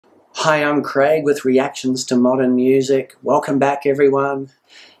Hi, I'm Craig with Reactions to Modern Music. Welcome back, everyone.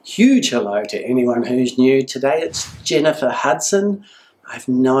 Huge hello to anyone who's new. Today it's Jennifer Hudson. I have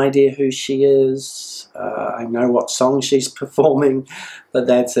no idea who she is. I know what song she's performing, but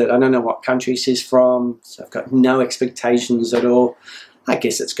that's it. I don't know what country she's from, so I've got no expectations at all. I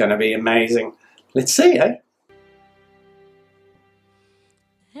guess it's going to be amazing. Let's see, eh?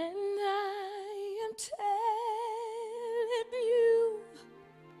 And I am telling you,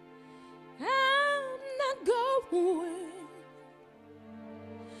 I'm not going.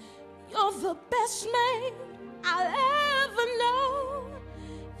 You're the best man I'll ever know.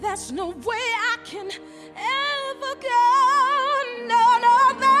 There's no way I can ever go. No, no,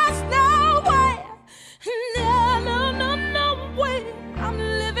 there's no way. No, no, no, no way. I'm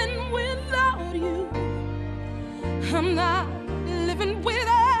living without you. I'm not living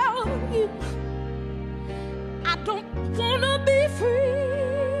without you. I don't wanna be free.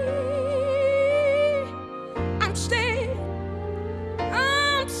 I'm staying,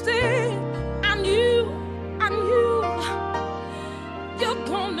 I knew you're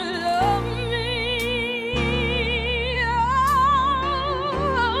gonna love me.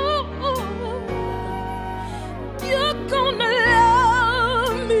 Oh, you're gonna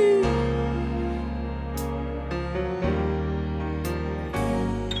love me.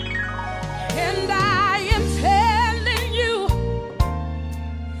 And I am telling you,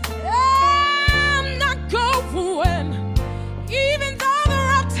 I'm not going. Even though there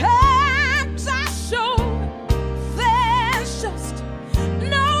are times I show, there's just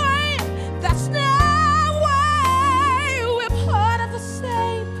no way, that's no way. We're part of the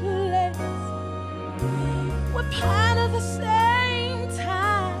same place, we're part of the same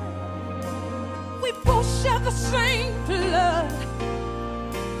time. We both share the same blood,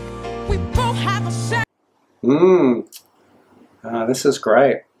 we both have the same. This is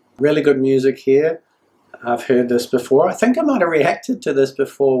great. Really good music here. I've heard this before. I think I might have reacted to this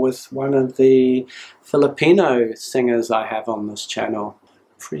before with one of the Filipino singers I have on this channel.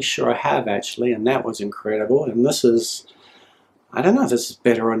 Pretty sure I have actually, and that was incredible. And this is, I don't know if this is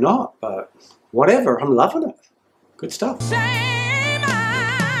better or not, but whatever, I'm loving it. Good stuff.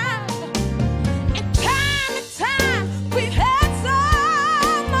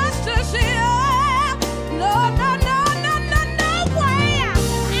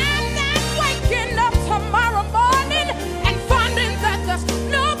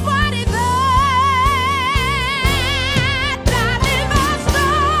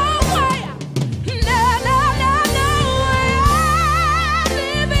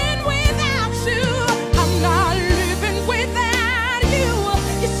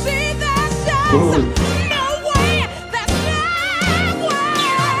 No way, that's no way.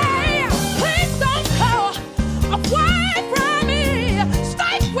 Please don't go away from me.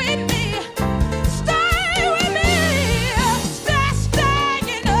 Stay with me, stay with me.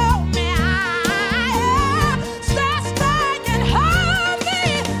 Stay on me. Stay and hold me.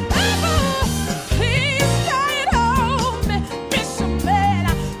 Please stay and hold me. Miss a man,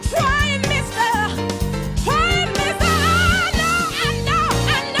 try and miss her. Try and miss her.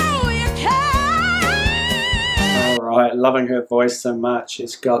 I know you can. Alright, loving her voice so much.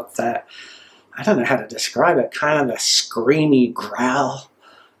 It's got that, I don't know how to describe it, kind of a screamy growl.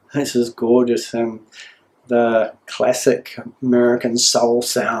 This is gorgeous. And the classic American soul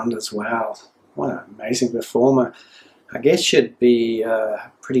sound as well. What an amazing performer. I guess she'd be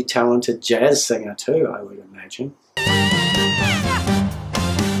a pretty talented jazz singer too, I would imagine.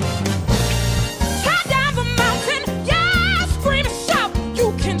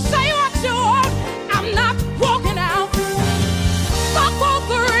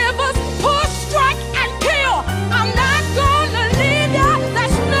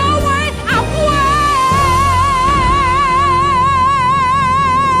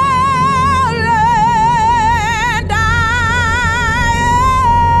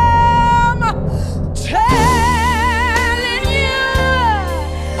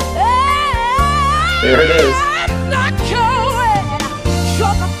 There it is. I'm not going.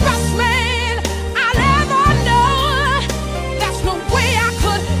 You're the best man I'll ever know. There's no way I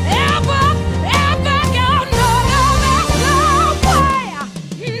could ever go. No, there's no way.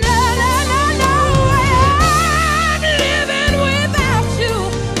 No way. I'm living without you.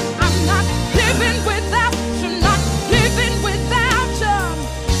 I'm not living without you. Not living without you.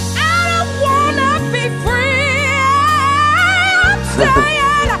 I don't wanna be free. I'm staying.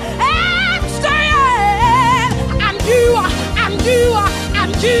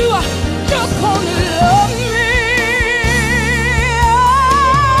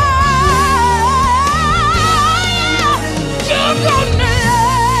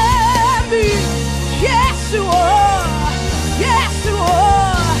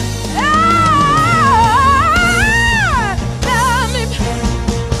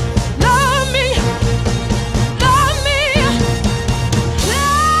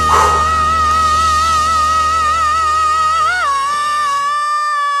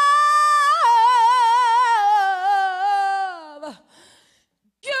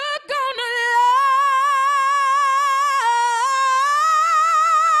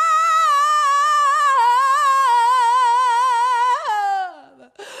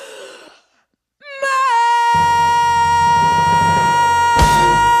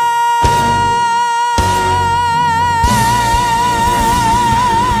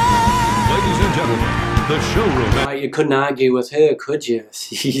 the showroom. You couldn't argue with her, could you?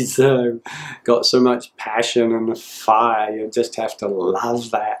 She's got so much passion and fire. You just have to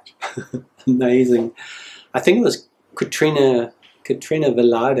love that. Amazing. I think it was Katrina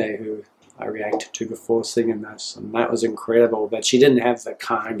Velarde who I reacted to before singing this, and that was incredible. But she didn't have the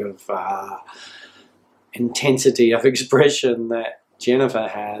kind of intensity of expression that Jennifer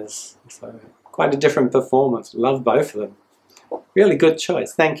has. So quite a different performance. Love both of them. Really good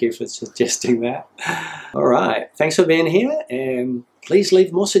choice. Thank you for suggesting that. All right. Thanks for being here, and please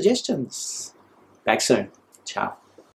leave more suggestions. Back soon. Ciao.